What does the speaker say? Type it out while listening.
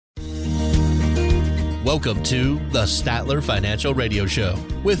Welcome to the Statler Financial Radio Show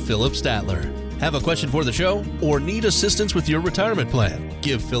with Philip Statler. Have a question for the show or need assistance with your retirement plan?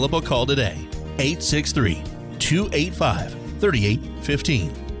 Give Philip a call today.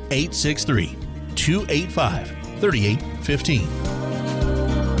 863-285-3815. 863-285-3815.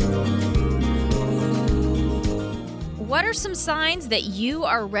 What are some signs that you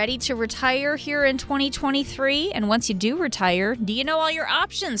are ready to retire here in 2023? And once you do retire, do you know all your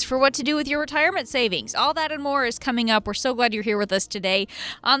options for what to do with your retirement savings? All that and more is coming up. We're so glad you're here with us today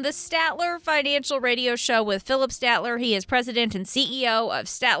on the Statler Financial Radio Show with Philip Statler. He is president and CEO of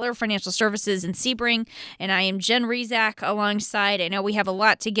Statler Financial Services in Sebring. And I am Jen Rezac alongside. I know we have a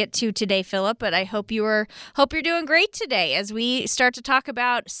lot to get to today, Philip, but I hope you're doing great today as we start to talk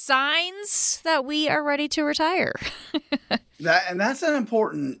about signs that we are ready to retire. That's an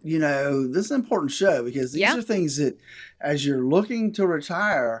important, this is an important show because these are things that as you're looking to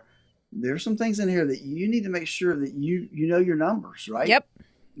retire, there's some things in here that you need to make sure that you know your numbers, right? Yep.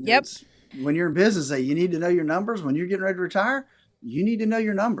 When you're in business, you need to know your numbers. When you're getting ready to retire, you need to know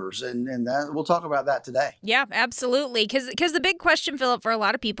your numbers, and that we'll talk about that today. Yeah, absolutely. Because the big question, Philip, for a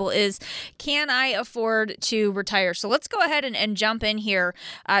lot of people is, can I afford to retire? So let's go ahead and jump in here.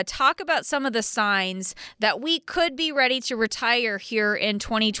 Talk about some of the signs that we could be ready to retire here in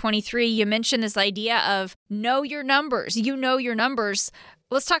 2023. You mentioned this idea of know your numbers. You know your numbers.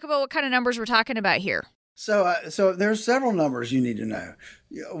 Let's talk about what kind of numbers we're talking about here. So there's several numbers you need to know.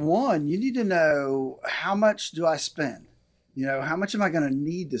 One, you need to know, how much do I spend? How much am I going to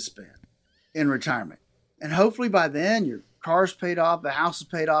need to spend in retirement? And hopefully by then your car's paid off, the house is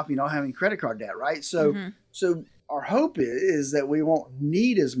paid off, you don't have any credit card debt, right? So our hope is that we won't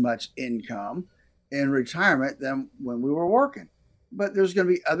need as much income in retirement than when we were working. But there's going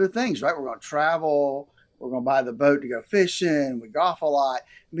to be other things, right? We're going to travel, we're going to buy the boat to go fishing, we golf a lot.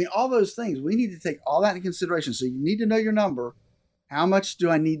 I mean, all those things, we need to take all that into consideration. So you need to know your number. How much do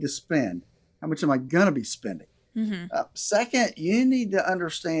I need to spend? How much am I going to be spending? Second, you need to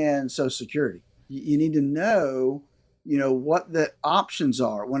understand Social Security. You need to know, what the options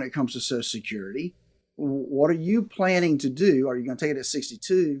are when it comes to Social Security. What are you planning to do? Are you going to take it at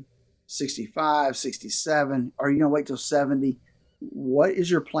 62, 65, 67? Are you going to wait till 70? What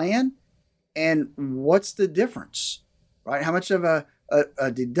is your plan? And what's the difference, right? How much of a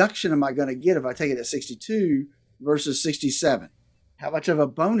deduction am I going to get if I take it at 62 versus 67? How much of a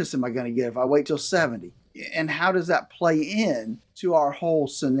bonus am I going to get if I wait till 70? And how does that play in to our whole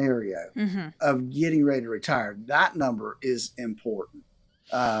scenario of getting ready to retire? That number is important.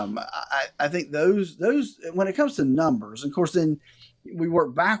 I think those when it comes to numbers, of course, then we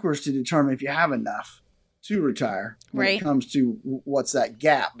work backwards to determine if you have enough to retire when it comes to what's that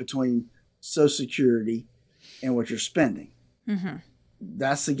gap between Social Security and what you're spending.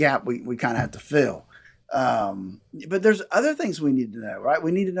 That's the gap we kind of have to fill. But there's other things we need to know, right?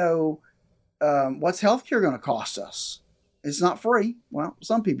 We need to know what's healthcare going to cost us? It's not free. Well,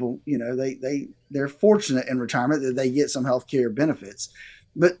 some people, they're fortunate in retirement that they get some healthcare benefits,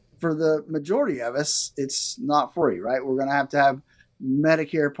 but for the majority of us, it's not free, right? We're going to have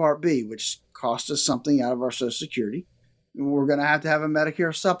Medicare Part B, which costs us something out of our Social Security. And we're going to have a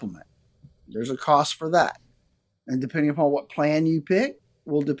Medicare supplement. There's a cost for that. And depending upon what plan you pick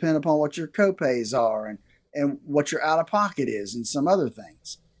will depend upon what your copays are and what your out-of-pocket is and some other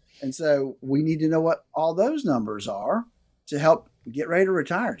things. And so we need to know what all those numbers are to help get ready to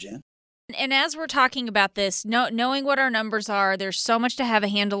retire, Jen. And as we're talking about this, knowing what our numbers are, there's so much to have a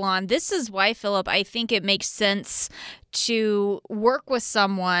handle on. This is why, Philip, I think it makes sense to work with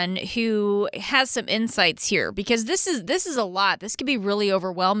someone who has some insights here, because this is a lot. This can be really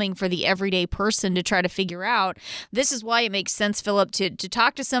overwhelming for the everyday person to try to figure out. This is why it makes sense, Philip, to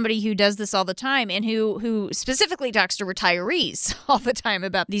talk to somebody who does this all the time and who specifically talks to retirees all the time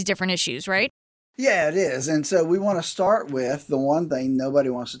about these different issues, right? Yeah, it is. And so we want to start with the one thing nobody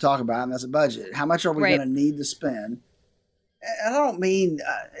wants to talk about, and that's a budget. How much are we going to need to spend? And I don't mean,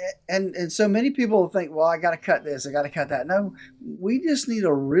 and so many people think, well, I got to cut this, I got to cut that. No, we just need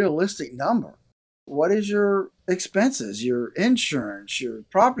a realistic number. What is your expenses, your insurance, your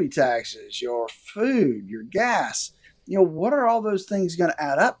property taxes, your food, your gas? What are all those things going to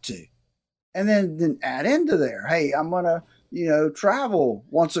add up to? And then add into there, hey, I'm going to, travel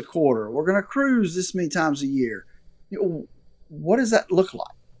once a quarter. We're going to cruise this many times a year. What does that look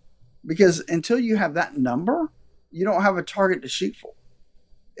like? Because until you have that number, you don't have a target to shoot for.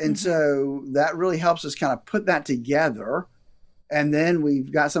 And so that really helps us kind of put that together. And then we've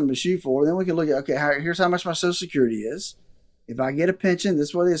got something to shoot for. Then we can look at, okay, here's how much my Social Security is. If I get a pension, this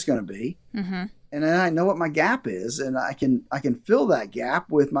is what it's going to be. And then I know what my gap is, and I can fill that gap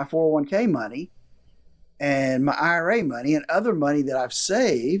with my 401k money. and my IRA money and other money that I've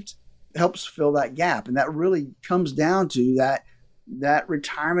saved helps fill that gap. And that really comes down to that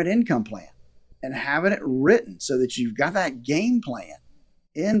retirement income plan and having it written so that you've got that game plan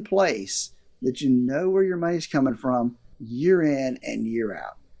in place, that you know where your money's coming from year in and year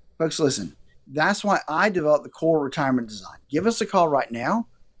out. Folks, listen, that's why I developed the core retirement design. Give us a call right now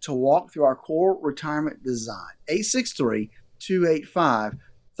to walk through our core retirement design.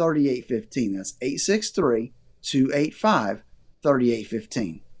 863-285-3815. That's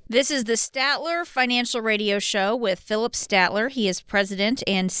 863-285-3815. This is the Statler Financial Radio Show with Philip Statler. He is president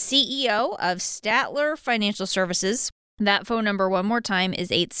and CEO of Statler Financial Services. That phone number, one more time, is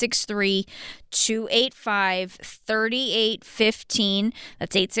 863-285-3815.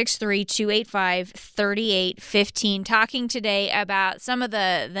 That's 863-285-3815. Talking today about some of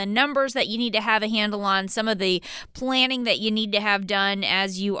the numbers that you need to have a handle on, some of the planning that you need to have done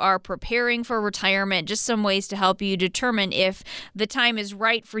as you are preparing for retirement, just some ways to help you determine if the time is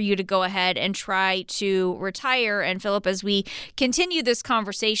right for you to go ahead and try to retire. And Philip, as we continue this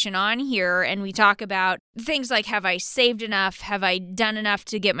conversation on here and we talk about things like, have I saved enough? Have I done enough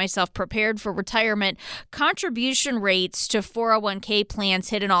to get myself prepared for retirement? Contribution rates to 401k plans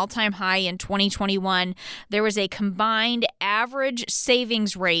hit an all-time high in 2021. There was a combined average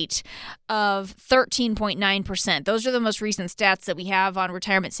savings rate of 13.9%. Those are the most recent stats that we have on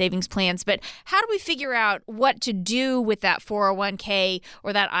retirement savings plans. But how do we figure out what to do with that 401k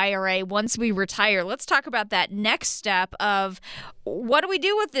or that IRA once we retire? Let's talk about that next step of what do we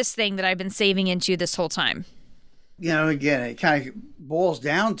do with this thing that I've been saving into this whole time? Again, it kind of boils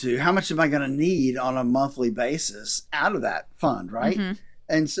down to how much am I going to need on a monthly basis out of that fund, right? Mm-hmm.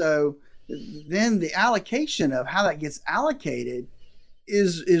 And so then the allocation of how that gets allocated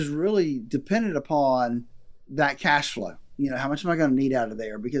is really dependent upon that cash flow. How much am I going to need out of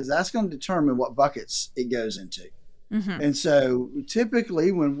there? Because that's going to determine what buckets it goes into. Mm-hmm. And so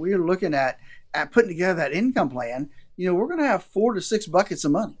typically when we're looking at putting together that income plan, we're going to have 4 to 6 buckets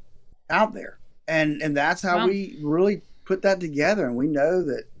of money out there. And that's how we really put that together. And we know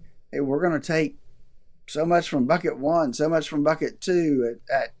that, hey, we're going to take so much from bucket 1, so much from bucket 2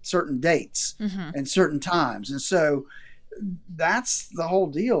 at certain dates and certain times. And so that's the whole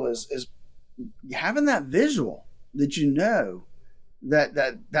deal is having that visual that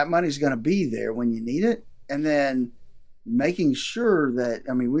that money's going to be there when you need it. And then making sure that,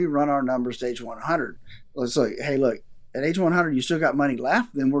 we run our numbers to age 100. Let's say, hey, look, at age 100, you still got money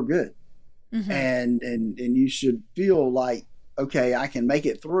left, then we're good. Mm-hmm. And you should feel like, okay, I can make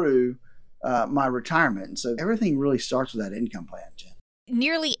it through my retirement. And so everything really starts with that income plan, Jen.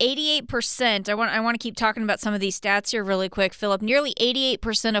 Nearly 88%, I want to keep talking about some of these stats here really quick, Philip. Nearly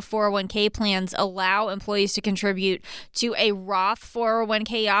 88% of 401k plans allow employees to contribute to a Roth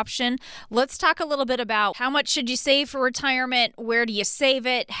 401k option. Let's talk a little bit about how much should you save for retirement? Where do you save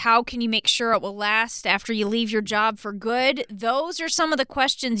it? How can you make sure it will last after you leave your job for good? Those are some of the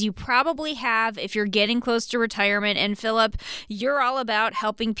questions you probably have if you're getting close to retirement. And Philip, you're all about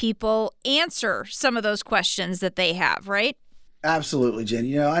helping people answer some of those questions that they have, right? Absolutely,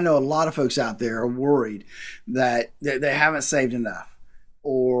 Jen. I know a lot of folks out there are worried that they haven't saved enough,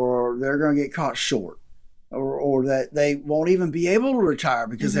 or they're going to get caught short, or that they won't even be able to retire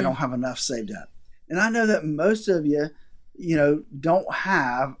because they don't have enough saved up. And I know that most of you, don't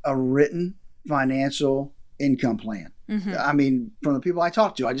have a written financial income plan. Mm-hmm. From the people I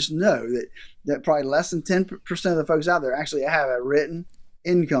talk to, I just know that probably less than 10% of the folks out there actually have a written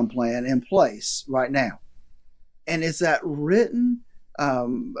income plan in place right now. And it's that written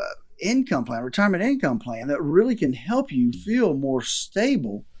income plan, retirement income plan, that really can help you feel more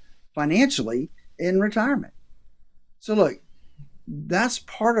stable financially in retirement. So look, that's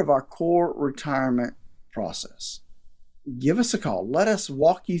part of our core retirement process. Give us a call. Let us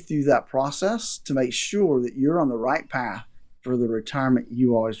walk you through that process to make sure that you're on the right path for the retirement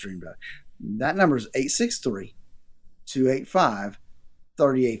you always dreamed of. That number is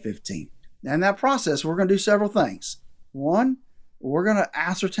 863-285-3815. And in that process, we're going to do several things. One, we're going to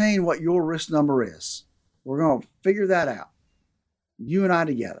ascertain what your risk number is. We're going to figure that out, you and I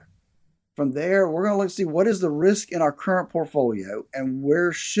together. From there, we're going to look to see what is the risk in our current portfolio and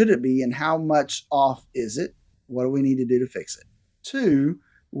where should it be and how much off is it? What do we need to do to fix it? 2,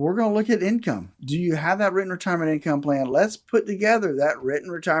 we're going to look at income. Do you have that written retirement income plan? Let's put together that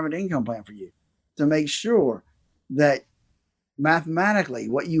written retirement income plan for you to make sure that mathematically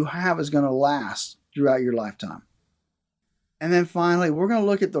what you have is going to last throughout your lifetime. And then finally, we're going to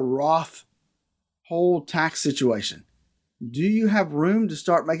look at the Roth whole tax situation. Do you have room to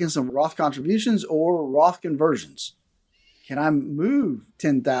start making some Roth contributions or Roth conversions? Can I move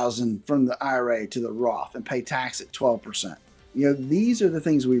 $10,000 from the IRA to the Roth and pay tax at 12%? These are the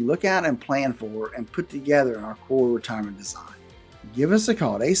things we look at and plan for and put together in our core retirement design. Give us a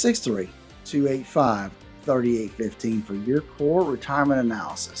call at 863-285-3815 for your core retirement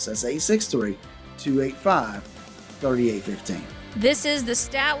analysis. That's 863-285-3815. This is the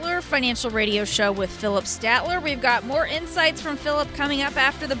Statler Financial Radio Show with Philip Statler. We've got more insights from Philip coming up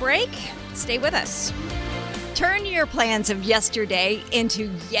after the break. Stay with us. Turn your plans of yesterday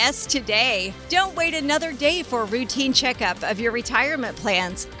into yes today. Don't wait another day for a routine checkup of your retirement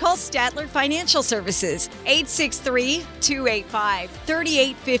plans. Call Statler Financial Services,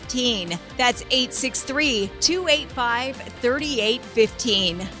 863-285-3815. That's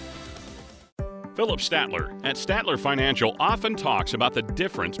 863-285-3815. Philip Statler at Statler Financial often talks about the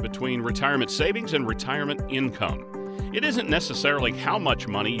difference between retirement savings and retirement income. It isn't necessarily how much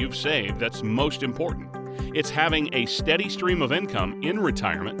money you've saved that's most important. It's having a steady stream of income in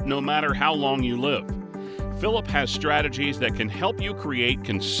retirement no matter how long you live. Philip has strategies that can help you create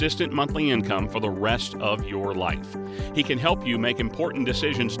consistent monthly income for the rest of your life. He can help you make important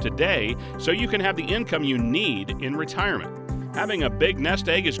decisions today so you can have the income you need in retirement. Having a big nest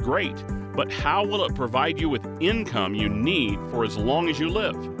egg is great, but how will it provide you with income you need for as long as you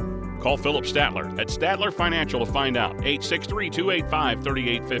live? Call Philip Statler at Statler Financial to find out.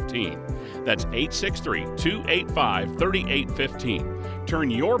 863-285-3815. That's 863-285-3815. Turn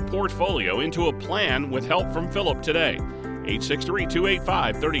your portfolio into a plan with help from Philip today.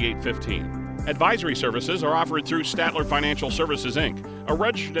 863-285-3815. Advisory services are offered through Statler Financial Services, Inc., a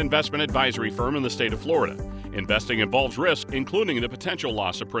registered investment advisory firm in the state of Florida. Investing involves risk, including the potential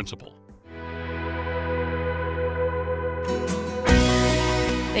loss of principal.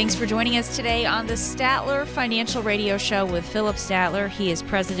 Thanks for joining us today on the Statler Financial Radio Show with Philip Statler. He is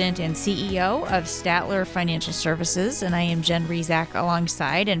president and CEO of Statler Financial Services, and I am Jen Rezac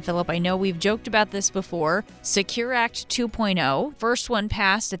alongside. And Philip, I know we've joked about this before. Secure Act 2.0, first one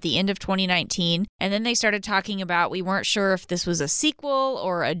passed at the end of 2019, and then they started talking about we weren't sure if this was a sequel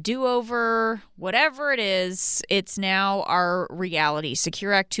or a do-over. Whatever it is, it's now our reality.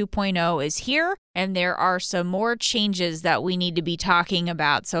 Secure Act 2.0 is here, and there are some more changes that we need to be talking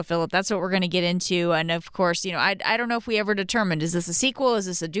about. So, Philip, that's what we're going to get into. And, of course, I don't know if we ever determined, is this a sequel? Is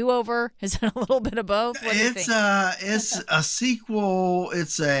this a do-over? Is it a little bit of both? What do you think? It's a sequel.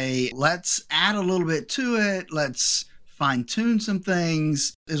 It's let's add a little bit to it. Let's fine-tune some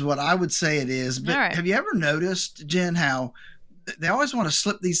things is what I would say it is. But right. Have you ever noticed, Jen, how they always want to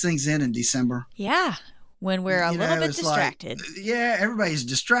slip these things in December? Yeah, when we're a little bit distracted. Everybody's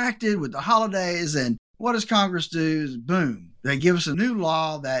distracted with the holidays. And what does Congress do? Boom. They give us a new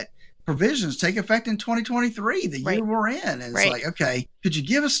law that provisions take effect in 2023, the year we're in. And it's like, okay, could you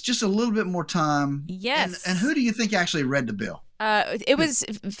give us just a little bit more time? Yes. And who do you think actually read the bill? It was,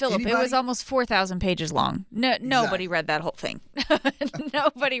 Philip, Anybody? It was almost 4,000 pages long. No, Nobody read that whole thing.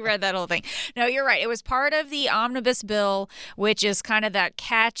 Nobody read that whole thing. No, you're right. It was part of the omnibus bill, which is kind of that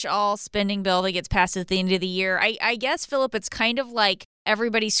catch-all spending bill that gets passed at the end of the year. I guess, Philip, it's kind of like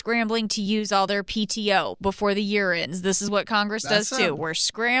everybody's scrambling to use all their PTO before the year ends. This is what Congress does too. We're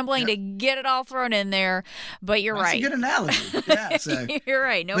scrambling to get it all thrown in there, but you're right. That's a good analogy. Yeah, so. You're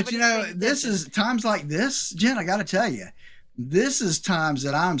right. But this is times like this, Jen, I got to tell you, this is times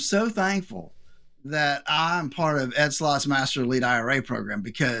that I'm so thankful that I'm part of Ed Slott's Master Elite IRA program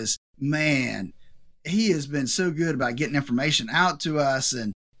because, man, he has been so good about getting information out to us.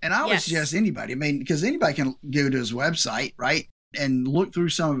 And I would suggest anybody, because anybody can go to his website, right, and look through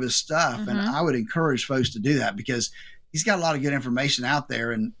some of his stuff. Mm-hmm. And I would encourage folks to do that because he's got a lot of good information out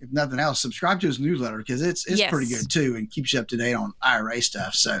there. And if nothing else, subscribe to his newsletter because it's pretty good too and keeps you up to date on IRA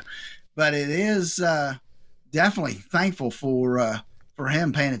stuff. So, but it is definitely thankful for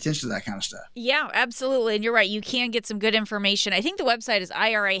him paying attention to that kind of stuff. Yeah, absolutely. And you're right. You can get some good information. I think the website is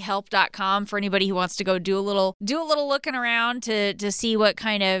irahelp.com for anybody who wants to go do a little looking around to see what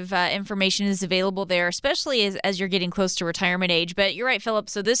kind of information is available there, especially as you're getting close to retirement age. But you're right, Philip.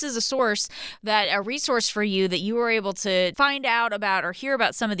 So this is a resource for you that you were able to find out about or hear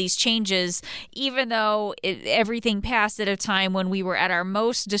about some of these changes, even though everything passed at a time when we were at our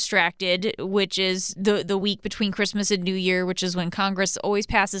most distracted, which is the week between Christmas and New Year, which is when Congress always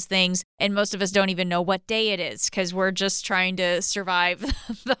passes things, and most of us don't even know what day it is because we're just trying to survive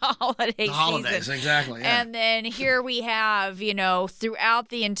the holidays, exactly. Yeah. And then here we have, throughout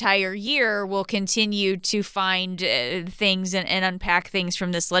the entire year, we'll continue to find things and unpack things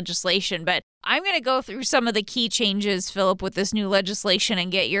from this legislation. But I'm going to go through some of the key changes, Philip, with this new legislation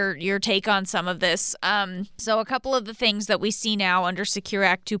and get your take on some of this. So a couple of the things that we see now under Secure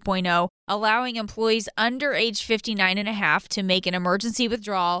Act 2.0, allowing employees under age 59 and a half to make an emergency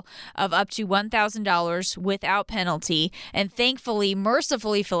withdrawal of up to $1,000 without penalty. And thankfully,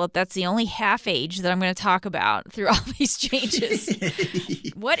 mercifully, Philip, that's the only half age that I'm going to talk about through all these changes.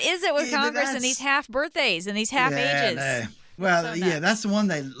 What is it with Congress and these half birthdays and these half ages? No. Well, that's the one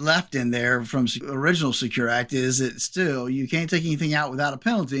they left in there from original Secure Act is that still you can't take anything out without a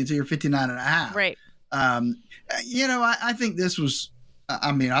penalty until you're 59 and a half. Right. I think this was,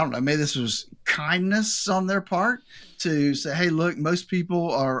 I don't know, maybe this was kindness on their part to say, hey, look,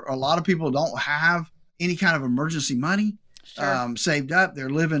 a lot of people don't have any kind of emergency money saved up.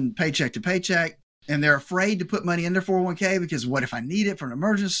 They're living paycheck to paycheck and they're afraid to put money in their 401k because what if I need it for an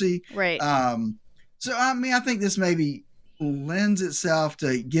emergency? Right. I think this maybe lends itself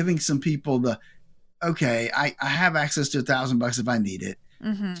to giving some people I have access to $1,000 if I need it.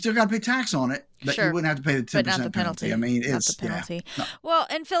 Mm-hmm. Still got to pay tax on it, but you wouldn't have to pay the 10% but not the penalty. It's not the penalty. Yeah, no. Well,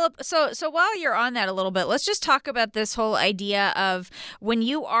 and Philip, so while you're on that a little bit, let's just talk about this whole idea of when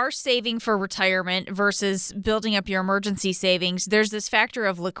you are saving for retirement versus building up your emergency savings, there's this factor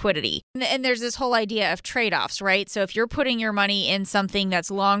of liquidity. And there's this whole idea of trade-offs, right? So if you're putting your money in something that's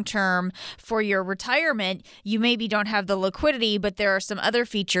long-term for your retirement, you maybe don't have the liquidity, but there are some other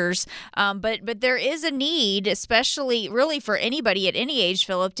features. But there is a need, especially really for anybody at any age,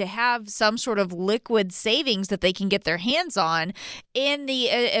 Philip, to have some sort of liquid savings that they can get their hands on in the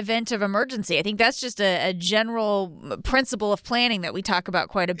event of emergency. I think that's just a general principle of planning that we talk about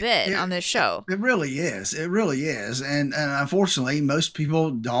quite a bit on this show. It really is. It really is. And unfortunately, most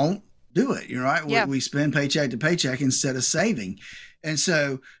people don't do it. You're right. Yeah. We spend paycheck to paycheck instead of saving. And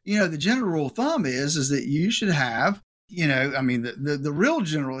so, the general rule of thumb is that you should have, the real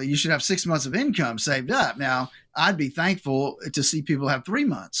generally, you should have 6 months of income saved up. Now, I'd be thankful to see people have 3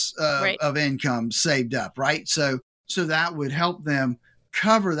 months of income saved up, right? So that would help them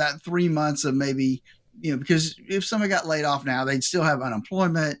cover that 3 months of maybe, because if somebody got laid off now, they'd still have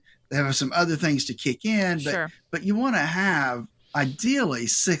unemployment. They have some other things to kick in, but you want to have ideally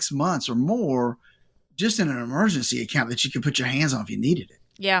 6 months or more just in an emergency account that you could put your hands on if you needed it.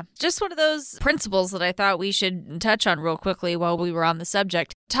 Yeah, just one of those principles that I thought we should touch on real quickly while we were on the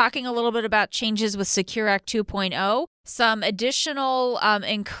subject. Talking a little bit about changes with Secure Act 2.0, some additional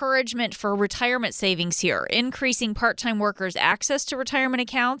encouragement for retirement savings here, increasing part-time workers' access to retirement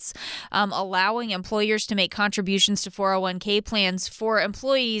accounts, allowing employers to make contributions to 401k plans for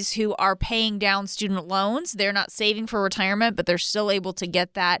employees who are paying down student loans. They're not saving for retirement, but they're still able to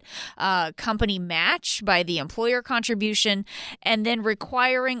get that company match by the employer contribution, and then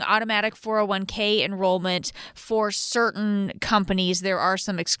requiring automatic 401k enrollment for certain companies. There are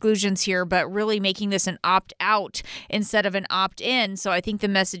some exclusions here, but really making this an opt-out instead of an opt-in. So I think the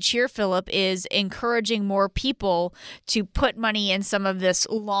message here, Philip, is encouraging more people to put money in some of this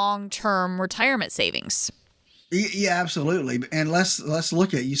long-term retirement savings. Yeah, absolutely. And let's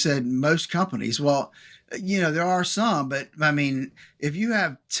look at, you said most companies. Well, there are some, but if you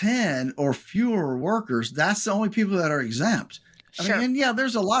have 10 or fewer workers, that's the only people that are exempt.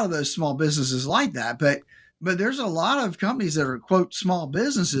 There's a lot of those small businesses like that, but there's a lot of companies that are, quote, small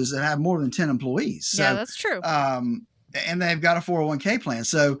businesses that have more than 10 employees. So, yeah, that's true. And they've got a 401k plan.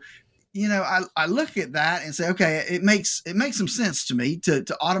 So, I look at that and say, okay, it makes some sense to me to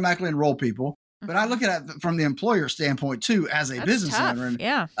automatically enroll people. But I look at it from the employer standpoint too, as a business owner.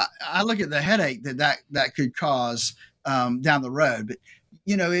 And I look at the headache that could cause down the road. But,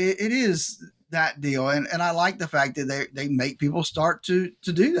 it is that deal. And I like the fact that they make people start to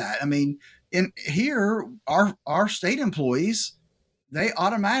do that. In here, our state employees, they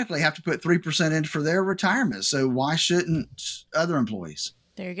automatically have to put 3% in for their retirement. So why shouldn't other employees?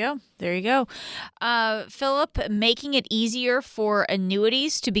 There you go. There you go. Philip, making it easier for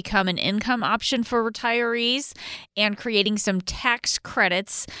annuities to become an income option for retirees and creating some tax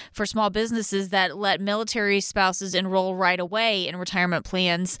credits for small businesses that let military spouses enroll right away in retirement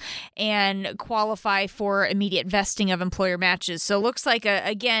plans and qualify for immediate vesting of employer matches. So it looks like,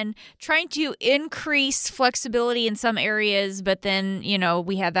 again, trying to increase flexibility in some areas, but then,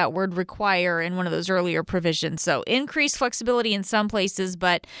 we had that word require in one of those earlier provisions. So increase flexibility in some places,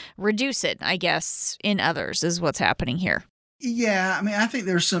 but reduce it, I guess, in others is what's happening here. Yeah, I think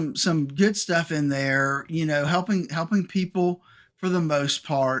there's some good stuff in there, helping people for the most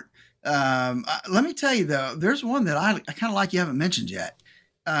part. Let me tell you, though, there's one that I kind of like you haven't mentioned yet,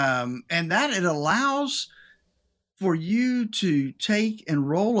 and that it allows for you to take and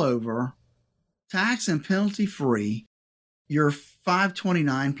roll over tax and penalty free your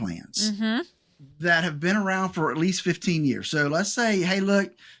 529 plans Mm-hmm. that have been around for at least 15 years. So let's say, hey,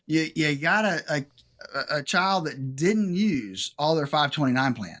 look, you got a child that didn't use all their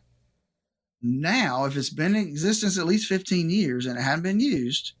 529 plan. Now, if it's been in existence at least 15 years and it hadn't been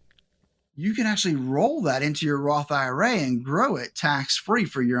used, you can actually roll that into your Roth IRA and grow it tax-free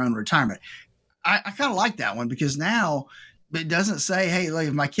for your own retirement. I kind of like that one because now it doesn't say, hey, look,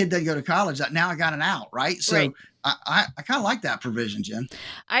 if my kid doesn't go to college, now I got an out, right? So Right. I kind of like that provision, Jen.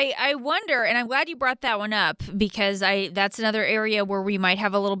 I wonder, and I'm glad you brought that one up because that's another area where we might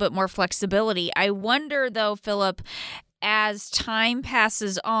have a little bit more flexibility. I wonder, though, Philip, as time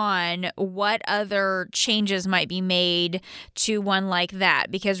passes on, what other changes might be made to one like that?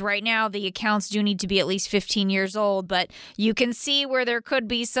 Because right now the accounts do need to be at least 15 years old, but you can see where there could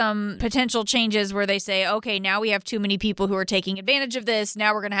be some potential changes where they say, okay, now we have too many people who are taking advantage of this.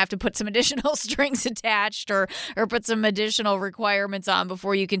 Now we're going to have to put some additional strings attached or put some additional requirements on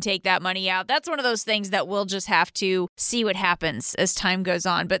before you can take that money out. That's one of those things that we'll just have to see what happens as time goes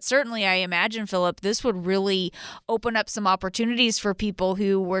on. But certainly I imagine, Philip, this would really open up some opportunities for people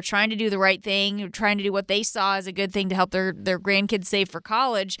who were trying to do the right thing, trying to do what they saw as a good thing to help their grandkids save for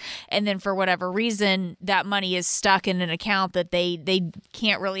college. And then for whatever reason, that money is stuck in an account that they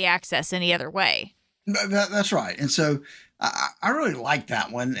can't really access any other way. That's right. And so I really like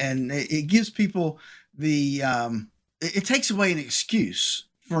that one. And it gives people it takes away an excuse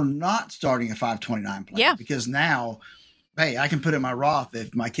for not starting a 529 plan. Yeah. Because now, hey, I can put in my Roth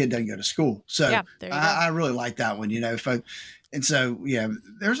if my kid doesn't go to school. So Yeah, there you go. I really like that one, and so, yeah,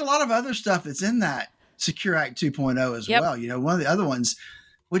 there's a lot of other stuff that's in that Secure Act 2.0 as Yep. well. One of the other ones,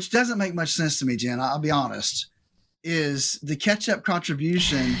 which doesn't make much sense to me, Jen, I'll be honest, is the catch-up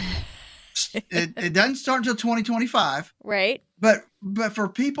contribution. It doesn't start until 2025, Right. but for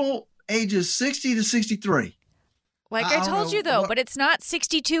people ages 60 to 63. Like I I don't told know you though, what- but it's not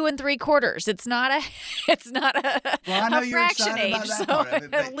 62 3/4. It's not a Well, I know a you're fraction excited about age. that So part of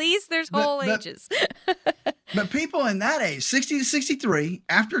it, at least there's whole but- ages. But people in that age, 60 to 63,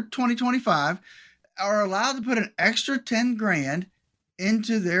 after 2025, are allowed to put an extra 10 grand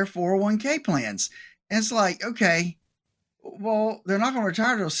into their 401k plans. And it's like, okay, well, they're not going to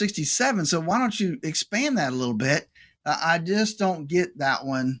retire till 67. So why don't you expand that a little bit? I just don't get that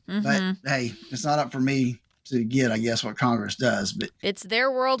one. Mhm. But hey, it's not up for me to get, I guess, what Congress does. But It's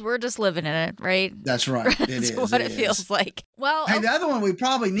their world. We're just living in it, right? that's right. It That's is. what it feels like. Well, Hey, the other one we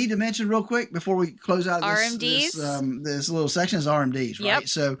probably need to mention real quick before we close out RMDs? this little section is RMDs, right? Yep.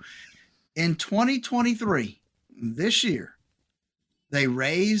 So in 2023, this year, they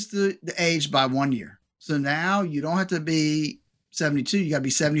raised the age by 1 year. So now you don't have to be 72, you got to be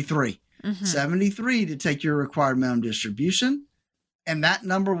 73. mhm. 73 to take your required minimum distribution. And that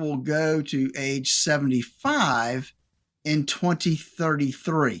number will go to age 75 in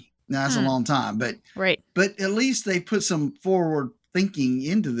 2033. Now, that's a long time, but Right. at least they put some forward thinking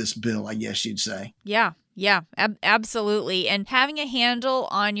into this bill, I guess you'd say. Yeah. Yeah, absolutely. And having a handle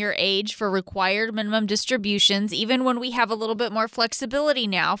on your age for required minimum distributions, even when we have a little bit more flexibility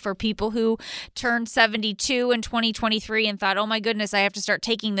now for people who turned 72 in 2023 and thought, oh my goodness, I have to start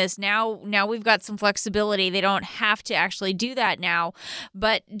taking this. Now we've got some flexibility. They don't have to actually do that now.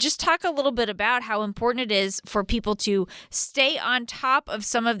 But just talk a little bit about how important it is for people to stay on top of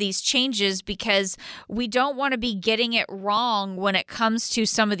some of these changes, because we don't want to be getting it wrong when it comes to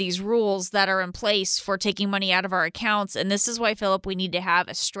some of these rules that are in place for taking money out of our accounts. And this is why, Philip, we need to have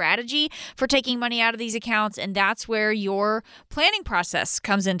a strategy for taking money out of these accounts. And that's where your planning process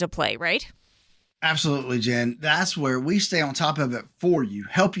comes into play, right? Absolutely, Jen. That's where we stay on top of it for you,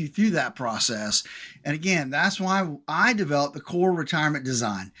 help you through that process. And again, that's why I developed the core retirement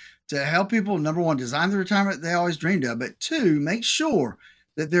design to help people, number one, design the retirement they always dreamed of, but two, make sure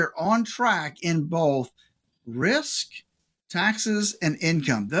that they're on track in both risk, taxes, and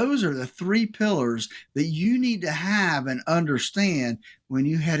income. Those are the three pillars that you need to have and understand when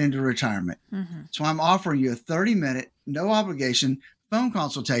you head into retirement. Mm-hmm. So I'm offering you a 30-minute, no obligation phone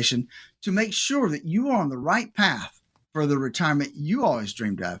consultation to make sure that you are on the right path for the retirement you always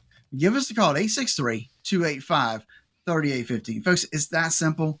dreamed of. Give us a call at 863-285-3815. Folks, it's that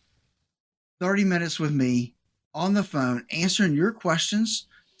simple. 30 minutes with me on the phone, answering your questions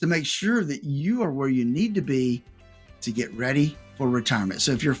to make sure that you are where you need to be to get ready for retirement.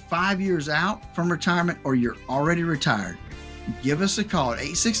 So if you're 5 years out from retirement or you're already retired, give us a call at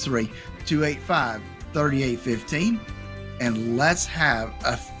 863-285-3815 and let's have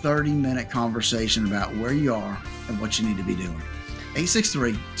a 30-minute conversation about where you are and what you need to be doing.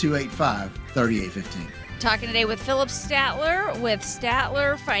 863-285-3815. Talking today with Philip Statler with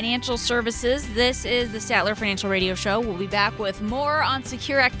Statler Financial Services. This is the Statler Financial Radio Show. We'll be back with more on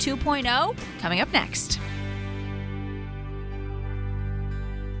Secure Act 2.0 coming up next.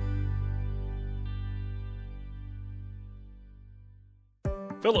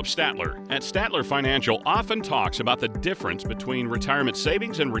 Philip Statler at Statler Financial often talks about the difference between retirement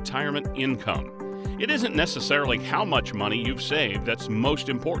savings and retirement income. It isn't necessarily how much money you've saved that's most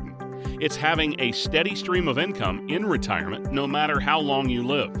important. It's having a steady stream of income in retirement no matter how long you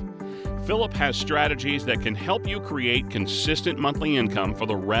live. Philip has strategies that can help you create consistent monthly income for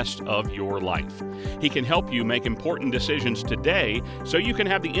the rest of your life. He can help you make important decisions today so you can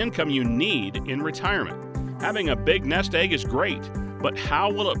have the income you need in retirement. Having a big nest egg is great, but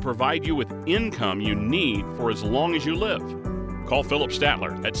how will it provide you with income you need for as long as you live? Call Philip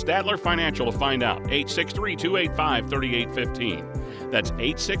Statler at Statler Financial to find out. 863-285-3815. That's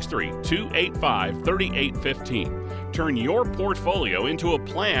 863-285-3815. Turn your portfolio into a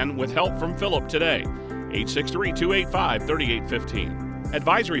plan with help from Philip today. 863-285-3815.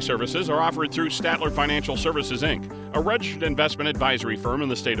 Advisory services are offered through Statler Financial Services, Inc., a registered investment advisory firm in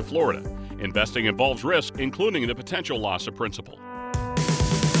the state of Florida. Investing involves risk, including the potential loss of principal.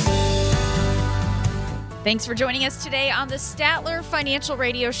 Thanks for joining us today on the Statler Financial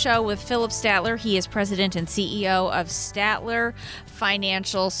Radio Show with Philip Statler. He is president and CEO of Statler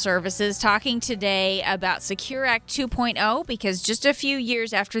Financial Services, talking today about Secure Act 2.0, because just a few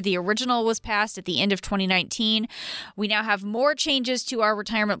years after the original was passed at the end of 2019, we now have more changes to our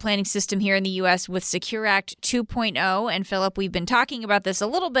retirement planning system here in the U.S. with Secure Act 2.0. And Philip, we've been talking about this a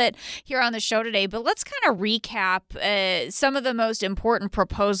little bit here on the show today, but let's kind of recap some of the most important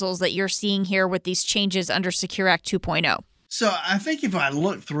proposals that you're seeing here with these changes under Secure Act 2.0. So I think if I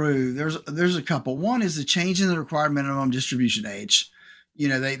look through, there's a couple. One is the change in the required minimum distribution age. You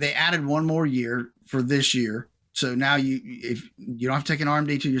know, they added one more year for this year. So now if you don't have to take an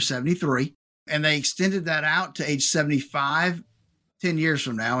RMD till you're 73, and they extended that out to age 75, 10 years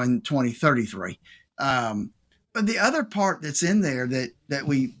from now in 2033. But the other part that's in there that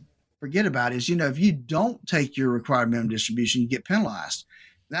we forget about is, you know, if you don't take your required minimum distribution, you get penalized.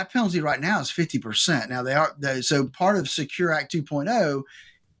 That penalty right now is 50%. Now so part of Secure Act 2.0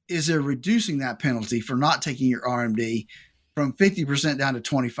 is they're reducing that penalty for not taking your RMD from 50% down to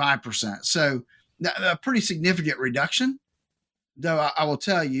 25%. So a pretty significant reduction. Though I will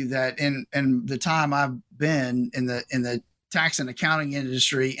tell you that in the time I've been in the tax and accounting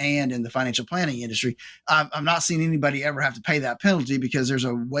industry and in the financial planning industry, I've not seen anybody ever have to pay that penalty, because there's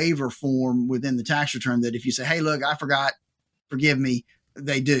a waiver form within the tax return that if you say, hey, look, I forgot, forgive me,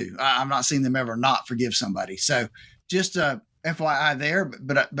 they do. I'm not seeing them ever not forgive somebody. So just a FYI there,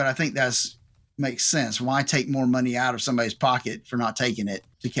 but I think makes sense. Why take more money out of somebody's pocket for not taking it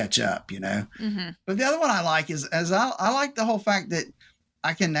to catch up, you know? Mm-hmm. But the other one I like is I like the whole fact that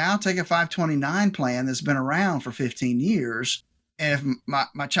I can now take a 529 plan that's been around for 15 years. And if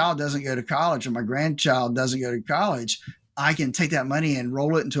my child doesn't go to college or my grandchild doesn't go to college, I can take that money and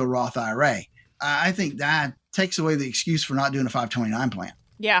roll it into a Roth IRA. I think that takes away the excuse for not doing a 529 plan.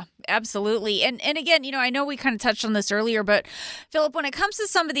 Yeah, absolutely. And again, you know, I know we kind of touched on this earlier, but Philip, when it comes to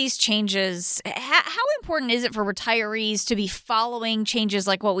some of these changes, how important is it for retirees to be following changes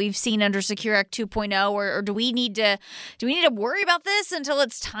like what we've seen under Secure Act 2.0, or do we need to worry about this until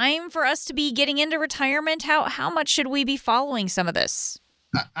it's time for us to be getting into retirement? How much should we be following some of this?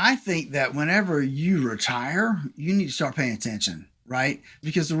 I think that whenever you retire, you need to start paying attention, right?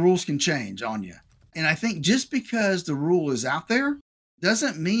 Because the rules can change on you. And I think just because the rule is out there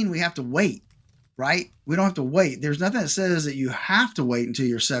doesn't mean we have to wait, right? We don't have to wait. There's nothing that says that you have to wait until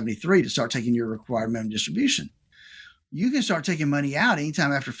you're 73 to start taking your required minimum distribution. You can start taking money out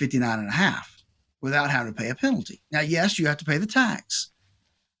anytime after 59 and a half without having to pay a penalty. Now, yes, you have to pay the tax.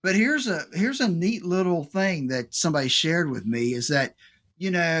 But here's a neat little thing that somebody shared with me is that,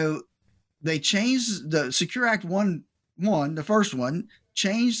 you know, they changed the Secure Act 1, the first one,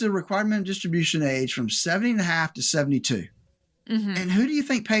 changed the required minimum distribution age from 70 and a half to 72. Mm-hmm. And who do you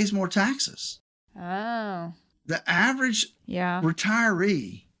think pays more taxes? Oh. The average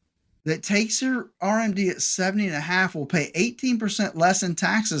retiree that takes their RMD at 70 and a half will pay 18% less in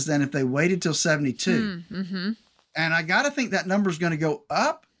taxes than if they waited till 72. Mm-hmm. And I got to think that number is going to go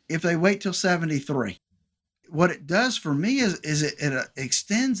up if they wait till 73. What it does for me is it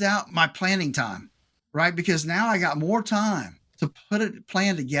extends out my planning time, right? Because now I got more time to put a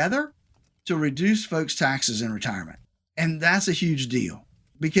plan together to reduce folks' taxes in retirement. And that's a huge deal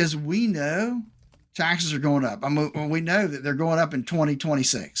because we know taxes are going up. We know that they're going up in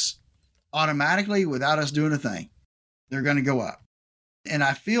 2026. Automatically, without us doing a thing, they're going to go up. And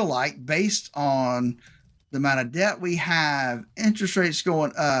I feel like based on the amount of debt we have, interest rates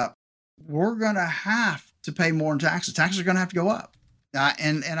going up, we're going to have to pay more in taxes. Taxes are going to have to go up.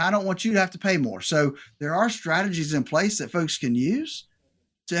 And I don't want you to have to pay more. So there are strategies in place that folks can use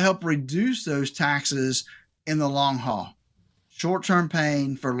to help reduce those taxes in the long haul. Short-term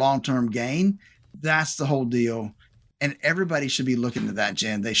pain for long-term gain. That's the whole deal. And everybody should be looking at that,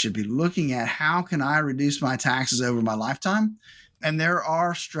 Jen. They should be looking at how can I reduce my taxes over my lifetime? And there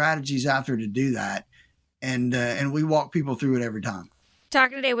are strategies out there to do that. And we walk people through it every time.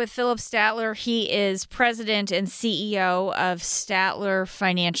 Talking today with Philip Statler. He is president and CEO of Statler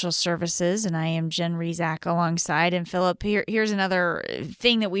Financial Services, and I am Jen Rezac alongside. And Philip, here's another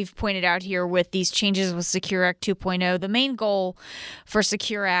thing that we've pointed out here with these changes with Secure Act 2.0. The main goal for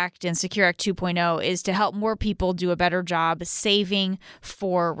Secure Act and Secure Act 2.0 is to help more people do a better job saving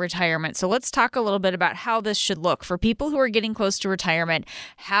for retirement. So let's talk a little bit about how this should look for people who are getting close to retirement.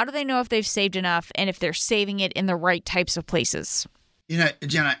 How do they know if they've saved enough and if they're saving it in the right types of places? You know,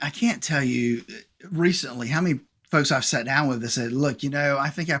 Jen, I can't tell you recently how many folks I've sat down with that said, look, I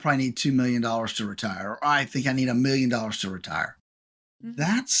think I probably need $2 million to retire, or I think I need $1 million to retire. Mm-hmm.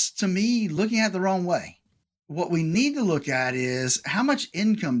 That's, to me, looking at it the wrong way. What we need to look at is how much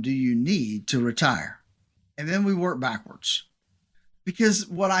income do you need to retire? And then we work backwards. Because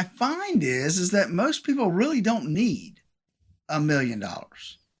what I find is that most people really don't need $1 million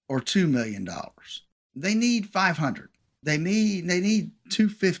or $2 million. They need $500. They need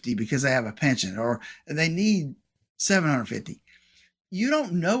 $250 because they have a pension, or they need $750. You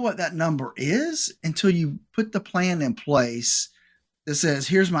don't know what that number is until you put the plan in place that says,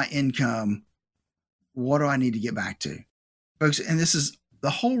 here's my income. What do I need to get back to? Folks, and this is the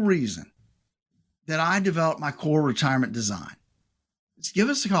whole reason that I developed my core retirement design. Just give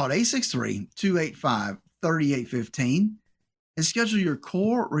us a call at 863-285-3815 and schedule your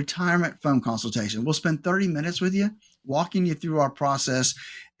core retirement phone consultation. We'll spend 30 minutes with you, walking you through our process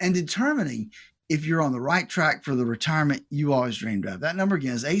and determining if you're on the right track for the retirement you always dreamed of. That number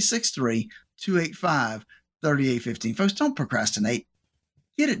again is 863-285-3815. Folks, don't procrastinate.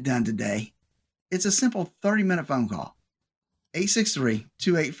 Get it done today. It's a simple 30-minute phone call.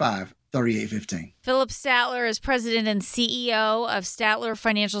 863-285-3815. Philip Statler is president and CEO of Statler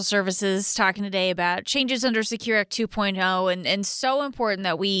Financial Services, talking today about changes under Secure Act 2.0, and so important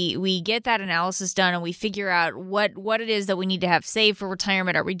that we get that analysis done and we figure out what it is that we need to have saved for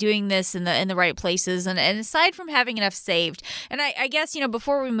retirement. Are we doing this in the right places? And aside from having enough saved, and I guess,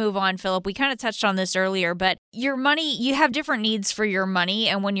 before we move on, Philip, we kind of touched on this earlier, but your money, you have different needs for your money.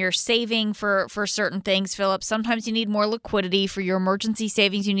 And when you're saving for certain things, Philip, sometimes you need more liquidity for your emergency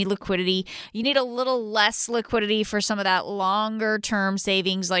savings. You need liquidity. You need a little less liquidity for some of that longer term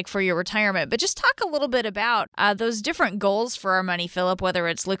savings, like for your retirement. But just talk a little bit about those different goals for our money, Philip, whether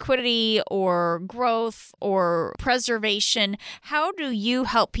it's liquidity or growth or preservation. How do you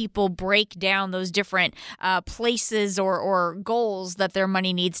help people break down those different places or goals that their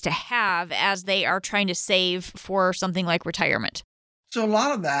money needs to have as they are trying to save for something like retirement? So a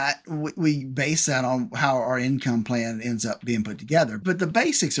lot of that, we base that on how our income plan ends up being put together. But the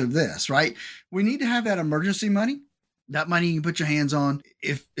basics are this, right? We need to have that emergency money. That money you can put your hands on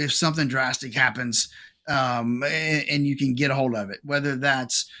if something drastic happens, and you can get a hold of it, whether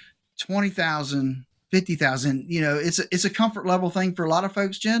that's $20,000, $50,000. It's a comfort level thing for a lot of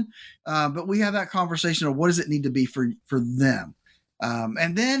folks, Jen. But we have that conversation of what does it need to be for them.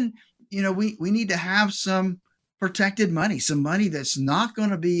 And then, we need to have some protected money, some money that's not going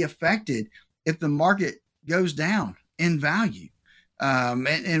to be affected if the market goes down in value.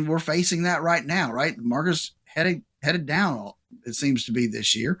 And we're facing that right now, right? The market's headed down, it seems to be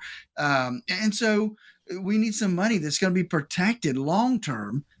this year. And so we need some money that's going to be protected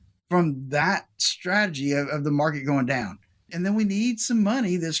long-term from that strategy of the market going down. And then we need some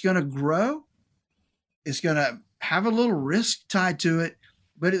money that's going to grow. It's going to have a little risk tied to it,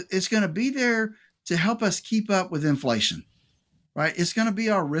 but it's going to be there to help us keep up with inflation, right? It's going to be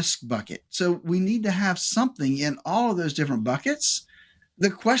our risk bucket. So we need to have something in all of those different buckets.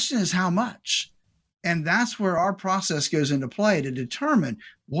 The question is how much? And that's where our process goes into play to determine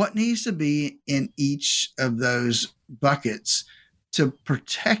what needs to be in each of those buckets to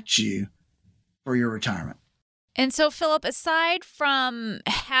protect you for your retirement. And so, Philip, aside from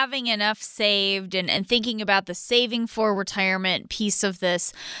having enough saved and thinking about the saving for retirement piece of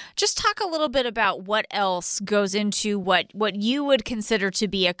this, just talk a little bit about what else goes into what you would consider to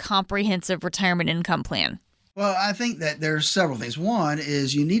be a comprehensive retirement income plan. Well, I think that there's several things. One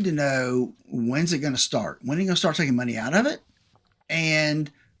is you need to know when's it going to start? When are you going to start taking money out of it? And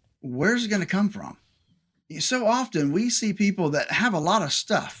where's it going to come from? So often we see people that have a lot of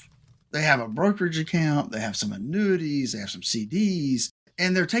stuff They have a brokerage account, they have some annuities, they have some CDs,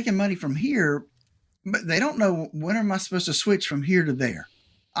 and they're taking money from here, but they don't know when am I supposed to switch from here to there.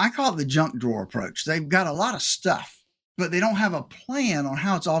 I call it the junk drawer approach. They've got a lot of stuff, but they don't have a plan on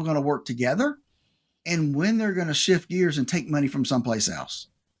how it's all going to work together and when they're going to shift gears and take money from someplace else.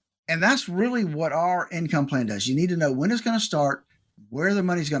 And that's really what our income plan does. You need to know when it's going to start, where the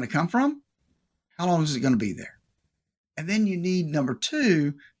money's going to come from, how long is it going to be there. And then you need, number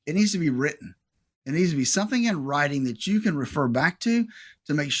two, it needs to be written. It needs to be something in writing that you can refer back to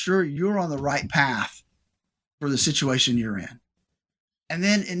make sure you're on the right path for the situation you're in. And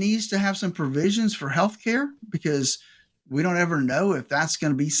then it needs to have some provisions for healthcare, because we don't ever know if that's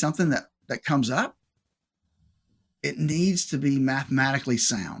going to be something that comes up. It needs to be mathematically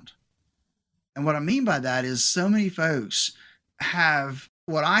sound. And what I mean by that is so many folks have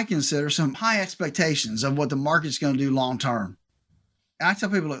what I consider some high expectations of what the market's going to do long term. And I tell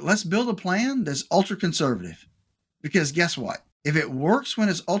people, look, let's build a plan that's ultra conservative, because guess what? If it works when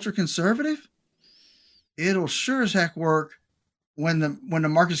it's ultra conservative, it'll sure as heck work when the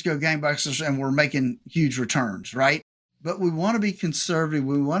markets go gangbusters and we're making huge returns, right? But we want to be conservative.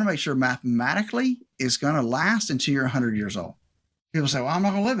 We want to make sure mathematically it's going to last until you're 100 years old. People say, well, I'm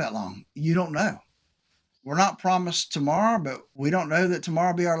not going to live that long. You don't know. We're not promised tomorrow, but we don't know that tomorrow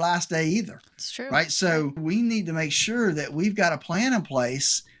will be our last day either. It's true. Right? So we need to make sure that we've got a plan in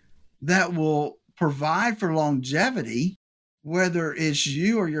place that will provide for longevity, whether it's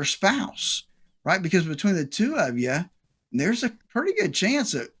you or your spouse, right? Because between the two of you, there's a pretty good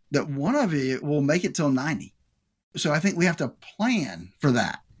chance that one of you will make it till 90. So I think we have to plan for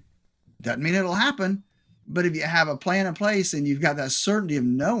that. Doesn't mean it'll happen, but if you have a plan in place and you've got that certainty of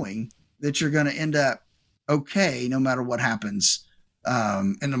knowing that you're going to end up okay no matter what happens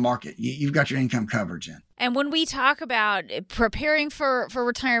in the market, you've got your income coverage in. And when we talk about preparing for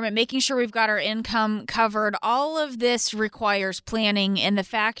retirement, making sure we've got our income covered, all of this requires planning. And the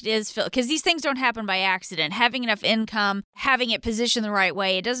fact is, because these things don't happen by accident, having enough income, having it positioned the right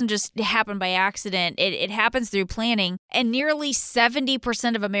way, it doesn't just happen by accident. It happens through planning. And nearly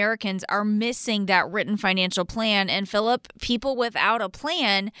 70% of Americans are missing that written financial plan. And Philip, people without a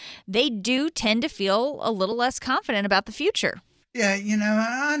plan, they do tend to feel a little less confident about the future. Yeah,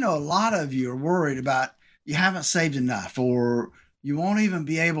 I know a lot of you are worried about you haven't saved enough or you won't even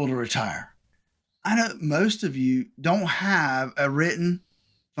be able to retire. I know most of you don't have a written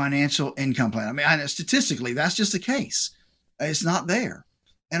financial income plan. I mean, I know statistically, that's just the case. It's not there.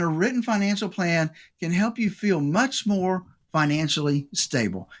 And a written financial plan can help you feel much more financially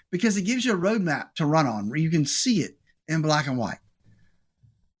stable because it gives you a roadmap to run on where you can see it in black and white.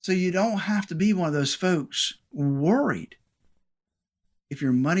 So you don't have to be one of those folks worried if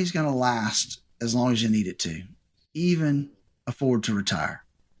your money's going to last as long as you need it to, even afford to retire.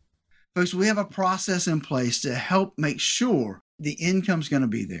 Folks, we have a process in place to help make sure the income's going to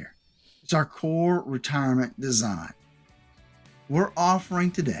be there. It's our core retirement design. We're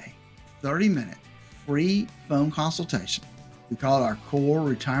offering today 30-minute free phone consultation. We call it our core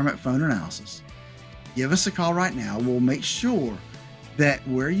retirement phone analysis. Give us a call right now. We'll make sure that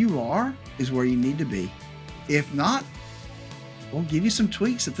where you are is where you need to be. If not, we'll give you some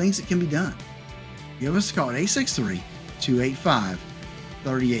tweaks of things that can be done. Give us a call at 863-285-3815.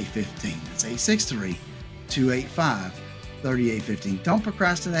 That's 863-285-3815. Don't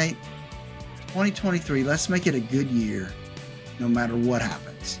procrastinate. 2023, let's make it a good year no matter what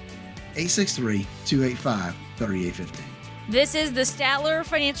happens. 863-285-3815. This is the Statler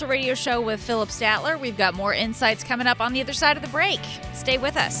Financial Radio Show with Philip Statler. We've got more insights coming up on the other side of the break. Stay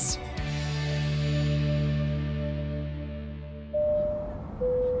with us.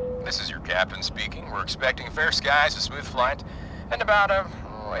 This is your captain speaking. We're expecting fair skies, a smooth flight, and about a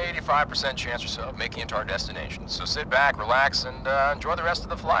 85% chance or so of making it to our destination. So sit back, relax, and enjoy the rest of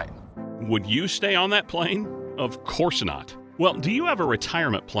the flight. Would you stay on that plane? Of course not. Well, do you have a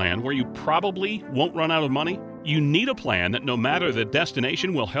retirement plan where you probably won't run out of money? You need a plan that no matter the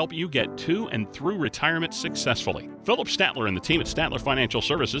destination will help you get to and through retirement successfully. Philip Statler and the team at Statler Financial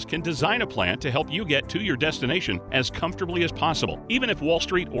Services can design a plan to help you get to your destination as comfortably as possible, even if Wall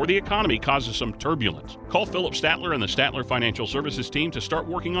Street or the economy causes some turbulence. Call Philip Statler and the Statler Financial Services team to start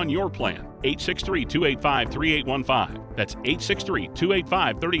working on your plan. 863-285-3815. That's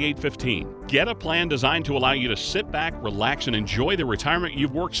 863-285-3815. Get a plan designed to allow you to sit back, relax, and enjoy the retirement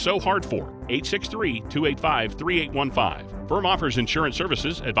you've worked so hard for. 863-285-3815. Firm offers insurance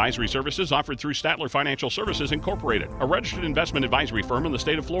services, advisory services offered through Statler Financial Services Incorporated, a registered investment advisory firm in the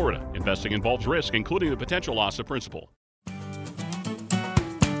state of Florida. Investing involves risk, including the potential loss of principal.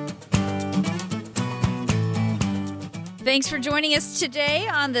 The Thanks for joining us today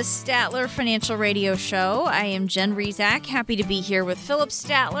on the Statler Financial Radio Show. I am Jen Rezac, happy to be here with Philip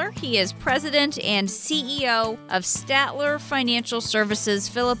Statler. He is president and CEO of Statler Financial Services.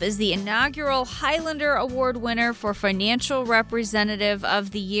 Philip is the inaugural Highlander Award winner for Financial Representative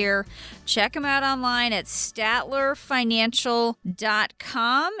of the Year. Check him out online at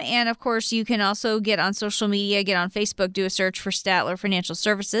statlerfinancial.com. And of course, you can also get on social media, get on Facebook, do a search for Statler Financial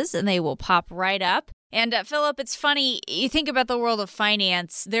Services, and they will pop right up. And Philip, it's funny, you think about the world of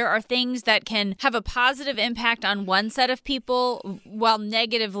finance, there are things that can have a positive impact on one set of people while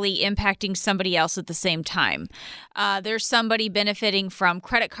negatively impacting somebody else at the same time. There's somebody benefiting from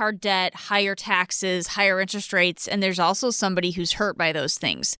credit card debt, higher taxes, higher interest rates, and there's also somebody who's hurt by those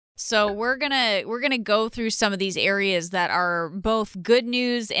things. So we're gonna go through some of these areas that are both good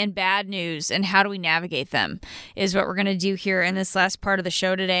news and bad news, and how do we navigate them is what we're gonna do here in this last part of the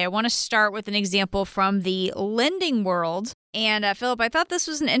show today. I want to start with an example from the lending world. And Philip, I thought this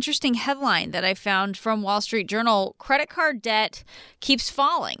was an interesting headline that I found from Wall Street Journal. Credit card debt keeps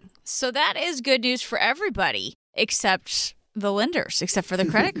falling. So that is good news for everybody except the lenders, except for the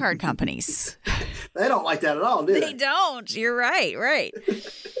credit card companies. They don't like that at all, do they? They don't. You're right. You're right.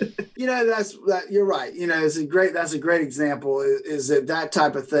 That's a great example. Is that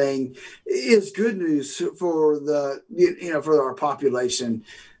type of thing is good news for for our population,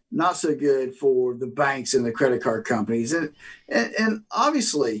 not so good for the banks and the credit card companies, and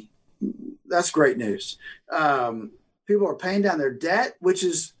obviously that's great news. People are paying down their debt, which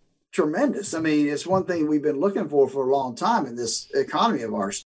is tremendous. I mean, it's one thing we've been looking for a long time in this economy of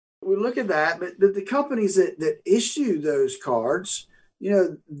ours. We look at that, but the companies that issue those cards,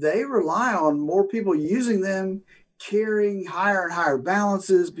 they rely on more people using them, carrying higher and higher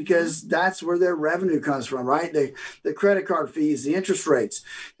balances, because that's where their revenue comes from, right? The credit card fees, the interest rates.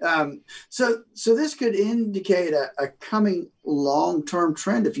 So this could indicate a coming long-term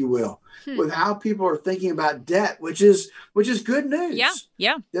trend, if you will, with how people are thinking about debt, which is good news.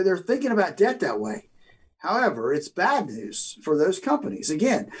 Yeah. They're thinking about debt that way. However, it's bad news for those companies.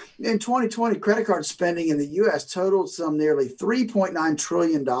 Again, in 2020, credit card spending in the U.S. totaled some nearly $3.9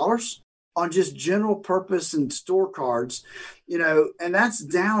 trillion on just general purpose and store cards, and that's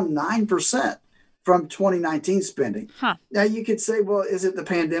down 9% from 2019 spending. Now, you could say, well, is it the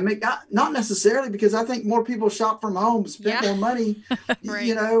pandemic? Not necessarily, because I think more people shop from home, spent more money,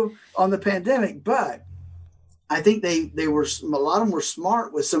 right. On the pandemic. But I think a lot of them were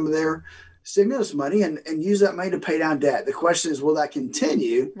smart with some of their stimulus money and use that money to pay down debt. The question is, will that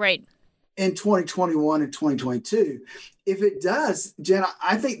continue in 2021 and 2022? If it does, Jen,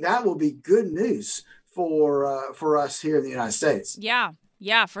 I think that will be good news for us here in the United States. Yeah,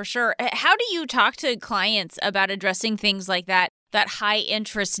 for sure. How do you talk to clients about addressing things like that high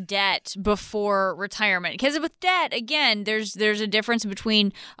interest debt before retirement? Because with debt, again, there's a difference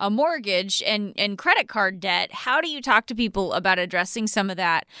between a mortgage and credit card debt. How do you talk to people about addressing some of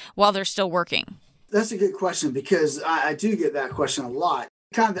that while they're still working? That's a good question, because I do get that question a lot.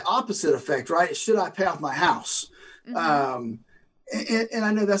 Kind of the opposite effect, right? Should I pay off my house? Mm-hmm. And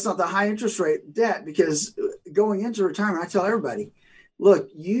I know that's not the high interest rate debt, because going into retirement, I tell everybody, look,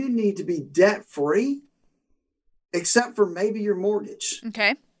 you need to be debt free, except for maybe your mortgage.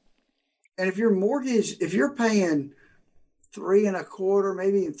 Okay. And if you're paying 3.25%,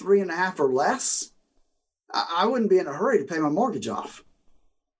 maybe 3.5% or less, I wouldn't be in a hurry to pay my mortgage off,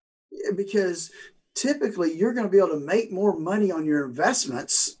 because typically you're going to be able to make more money on your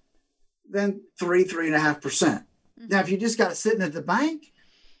investments than 3.5%. Mm-hmm. Now, if you just got it sitting at the bank,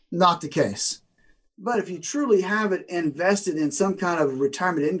 not the case. But if you truly have it invested in some kind of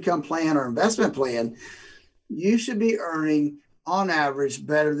retirement income plan or investment plan, you should be earning on average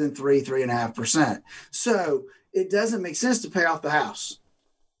better than 3.5%. So it doesn't make sense to pay off the house.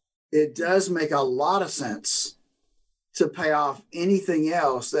 It does make a lot of sense to pay off anything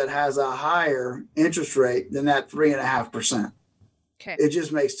else that has a higher interest rate than that 3.5%. Okay. It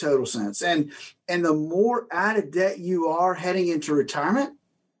just makes total sense. And the more out of debt you are heading into retirement,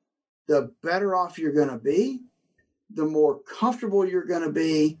 the better off you're going to be, the more comfortable you're going to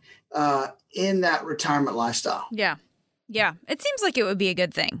be in that retirement lifestyle. Yeah. It seems like it would be a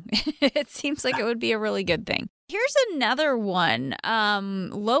good thing. It seems like it would be a really good thing. Here's another one.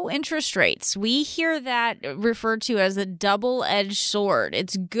 Low interest rates. We hear that referred to as a double-edged sword.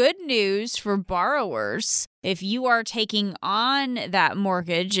 It's good news for borrowers. If you are taking on that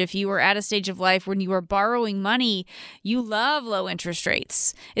mortgage, if you are at a stage of life when you are borrowing money, you love low interest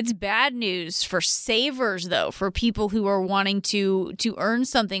rates. It's bad news for savers, though, for people who are wanting to earn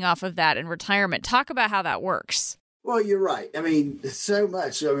something off of that in retirement. Talk about how that works. Well, you're right. I mean, so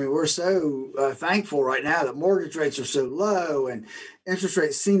much. I mean, we're so thankful right now that mortgage rates are so low and interest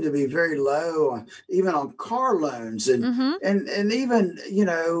rates seem to be very low, even on car loans, Mm-hmm. and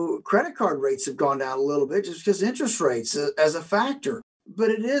even credit card rates have gone down a little bit just because interest rates as a factor. But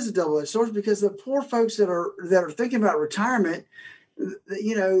it is a double-edged sword because the poor folks that are thinking about retirement,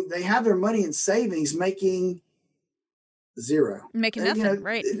 they have their money in savings making zero. Making nothing,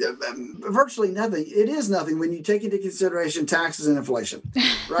 right? Virtually nothing. It is nothing when you take into consideration taxes and inflation,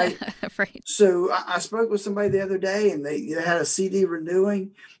 right? Right. So I spoke with somebody the other day, and they had a CD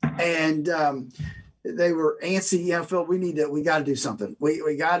renewing, and they were antsy. Phil, we got to do something.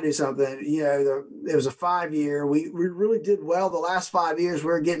 We got to do something. It was a 5-year. We really did well the last 5 years.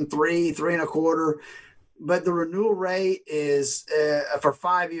 We were getting 3.25. But the renewal rate is for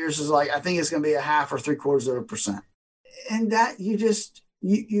 5 years is I think it's going to be 0.5 or 0.75%. And that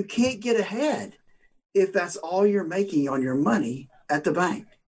you can't get ahead if that's all you're making on your money at the bank.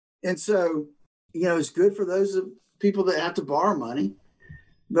 And so, it's good for those people that have to borrow money,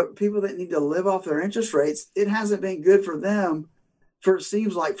 but people that need to live off their interest rates, it hasn't been good for them for, it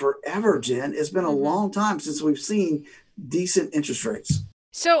seems like forever, Jen. It's been a long time since we've seen decent interest rates.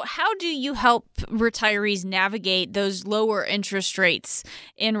 So how do you help retirees navigate those lower interest rates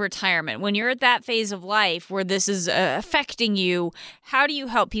in retirement? When you're at that phase of life where this is affecting you, how do you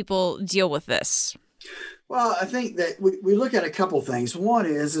help people deal with this? Well, I think that we look at a couple things. One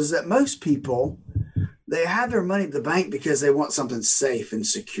is that most people, they have their money at the bank because they want something safe and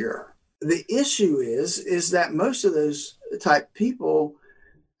secure. The issue is that most of those type people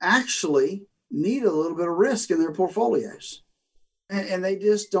actually need a little bit of risk in their portfolios. And they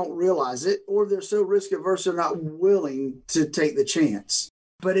just don't realize it, or they're so risk averse, they're not willing to take the chance.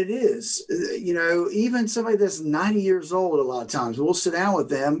 But it is, even somebody that's 90 years old, a lot of times we'll sit down with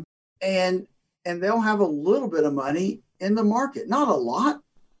them and they'll have a little bit of money in the market. Not a lot,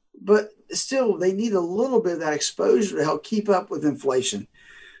 but still they need a little bit of that exposure to help keep up with inflation.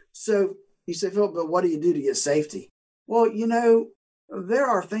 So you say, Phil, but what do you do to get safety? Well, there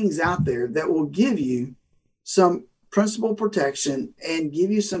are things out there that will give you some principal protection and give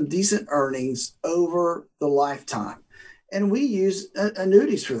you some decent earnings over the lifetime. And we use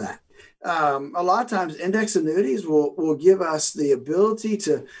annuities for that. A lot of times index annuities will give us the ability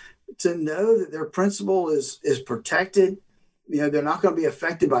to know that their principal is protected. They're not going to be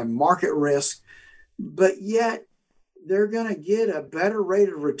affected by market risk, but yet they're going to get a better rate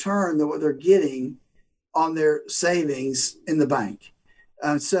of return than what they're getting on their savings in the bank.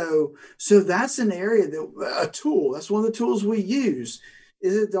 So that's an area a tool. That's one of the tools we use.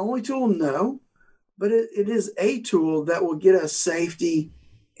 Is it the only tool? No, but it is a tool that will get us safety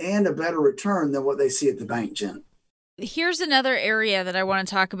and a better return than what they see at the bank, Jen. Here's another area that I want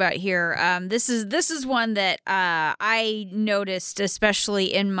to talk about here. This is one that I noticed,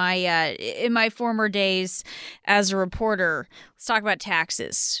 especially in my former days as a reporter. Let's talk about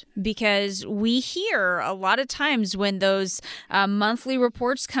taxes, because we hear a lot of times when those monthly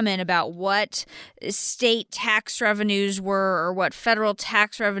reports come in about what state tax revenues were or what federal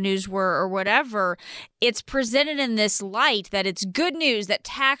tax revenues were or whatever, it's presented in this light that it's good news that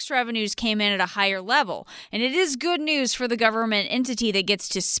tax revenues came in at a higher level. And it is good news for the government entity that gets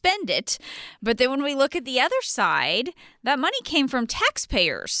to spend it. But then when we look at the other side, that money came from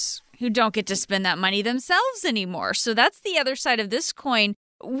taxpayers who don't get to spend that money themselves anymore. So that's the other side of this coin.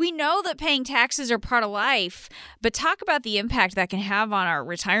 We know that paying taxes are part of life, but talk about the impact that can have on our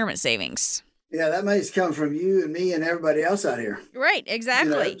retirement savings. Yeah, that money's coming from you and me and everybody else out here. Right,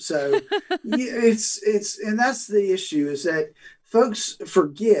 exactly. So it's and that's the issue, is that folks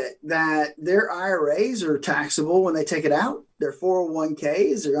forget that their IRAs are taxable when they take it out. Their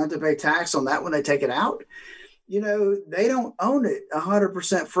 401ks, they're going to have to pay tax on that when they take it out. They don't own it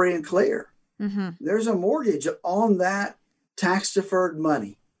 100% free and clear. Mm-hmm. There's a mortgage on that tax-deferred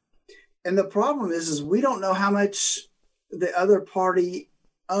money. And the problem is we don't know how much the other party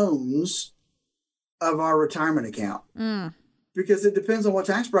owns of our retirement account, because it depends on what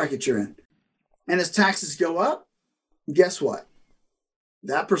tax bracket you're in. And as taxes go up, guess what?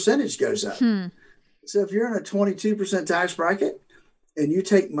 That percentage goes up. So if you're in a 22% tax bracket and you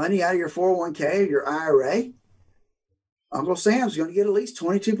take money out of your 401k or your IRA, Uncle Sam's going to get at least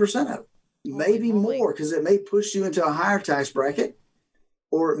 22% of it, maybe more, because it may push you into a higher tax bracket,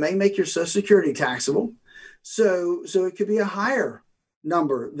 or it may make your Social Security taxable. So it could be a higher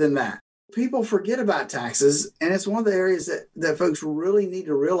number than that. People forget about taxes, and it's one of the areas that folks really need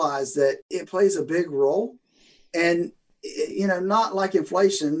to realize that it plays a big role. And, not like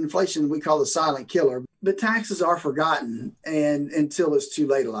inflation. Inflation we call the silent killer, but taxes are forgotten and until it's too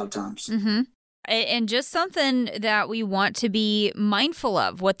late a lot of times. Mm-hmm. And just something that we want to be mindful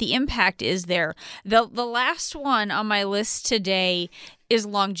of, what the impact is there. The last one on my list today is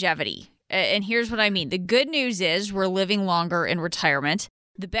longevity. And here's what I mean. The good news is we're living longer in retirement.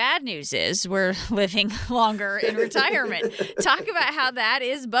 The bad news is we're living longer in retirement. Talk about how that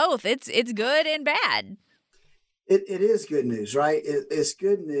is both. It's good and bad. It is good news, right? It's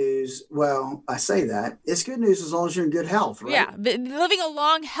good news. Well, I say that. It's good news as long as you're in good health, right? Yeah, but living a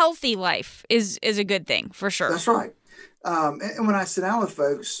long, healthy life is a good thing, for sure. That's right. And when I sit down with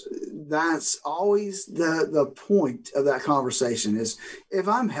folks, that's always the point of that conversation is, if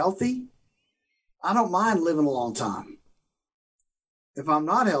I'm healthy, I don't mind living a long time. If I'm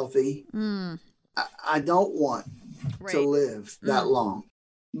not healthy, I don't want to live that long.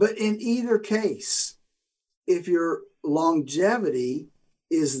 But in either case, if your longevity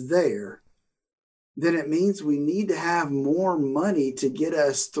is there, then it means we need to have more money to get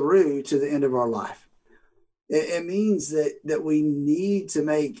us through to the end of our life. It means that we need to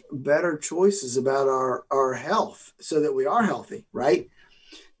make better choices about our health so that we are healthy, right?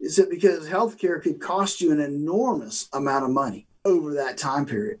 Is it because healthcare could cost you an enormous amount of money over that time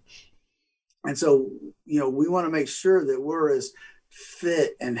period. And so, we want to make sure that we're as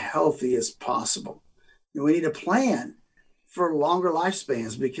fit and healthy as possible. And we need a plan for longer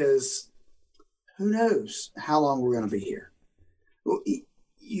lifespans, because who knows how long we're going to be here.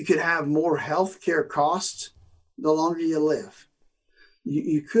 You could have more healthcare costs the longer you live.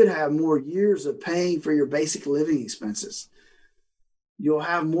 You could have more years of paying for your basic living expenses. You'll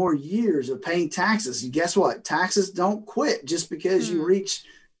have more years of paying taxes. And guess what? Taxes don't quit just because you reach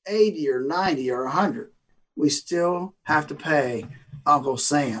 80 or 90 or 100. We still have to pay Uncle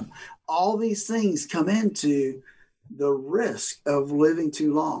Sam. All these things come into the risk of living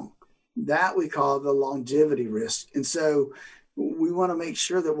too long. That we call the longevity risk. And so we want to make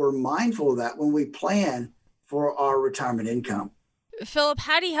sure that we're mindful of that when we plan for our retirement income. Philip,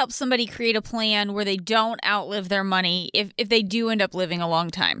 how do you help somebody create a plan where they don't outlive their money if they do end up living a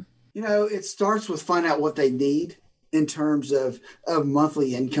long time? It starts with finding out what they need in terms of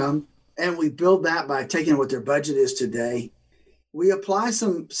monthly income. And we build that by taking what their budget is today. We apply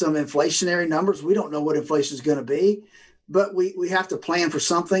some inflationary numbers. We don't know what inflation is going to be, but we have to plan for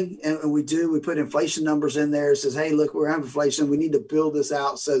something. And we put inflation numbers in there. It says, hey, look, we're having inflation. We need to build this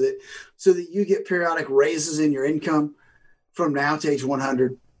out so that you get periodic raises in your income from now to age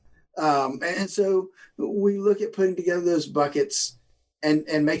 100. And so we look at putting together those buckets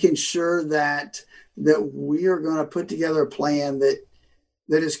and making sure that we are going to put together a plan that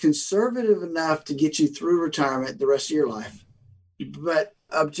is conservative enough to get you through retirement the rest of your life, but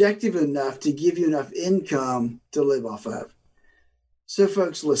objective enough to give you enough income to live off of. So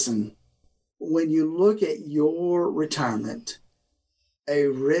folks, listen, when you look at your retirement, a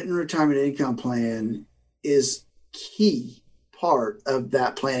written retirement income plan is key part of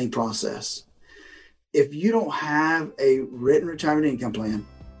that planning process. If you don't have a written retirement income plan,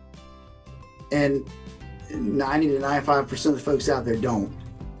 and 90 to 95% of the folks out there don't,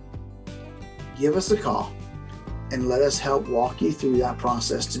 give us a call and let us help walk you through that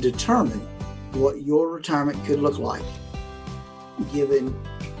process to determine what your retirement could look like given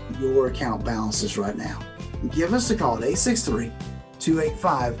your account balances right now. Give us a call at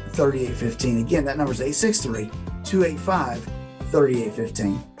 863-285-3815. Again, that number is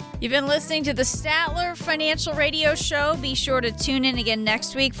 863-285-3815. You've been listening to the Statler Financial Radio Show. Be sure to tune in again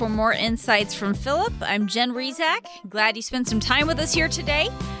next week for more insights from Philip. I'm Jen Rezac. Glad you spent some time with us here today.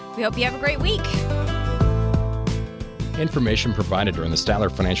 We hope you have a great week. Information provided during the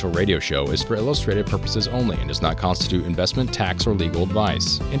Statler Financial Radio Show is for illustrative purposes only and does not constitute investment, tax, or legal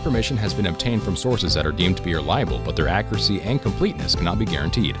advice. Information has been obtained from sources that are deemed to be reliable, but their accuracy and completeness cannot be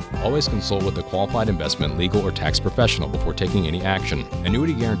guaranteed. Always consult with a qualified investment, legal, or tax professional before taking any action.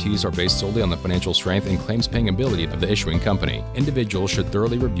 Annuity guarantees are based solely on the financial strength and claims-paying ability of the issuing company. Individuals should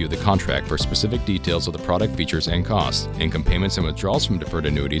thoroughly review the contract for specific details of the product features and costs. Income payments and withdrawals from deferred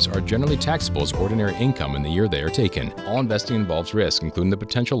annuities are generally taxable as ordinary income in the year they are taken. All investing involves risk, including the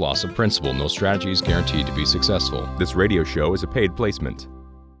potential loss of principal. No strategy is guaranteed to be successful. This radio show is a paid placement.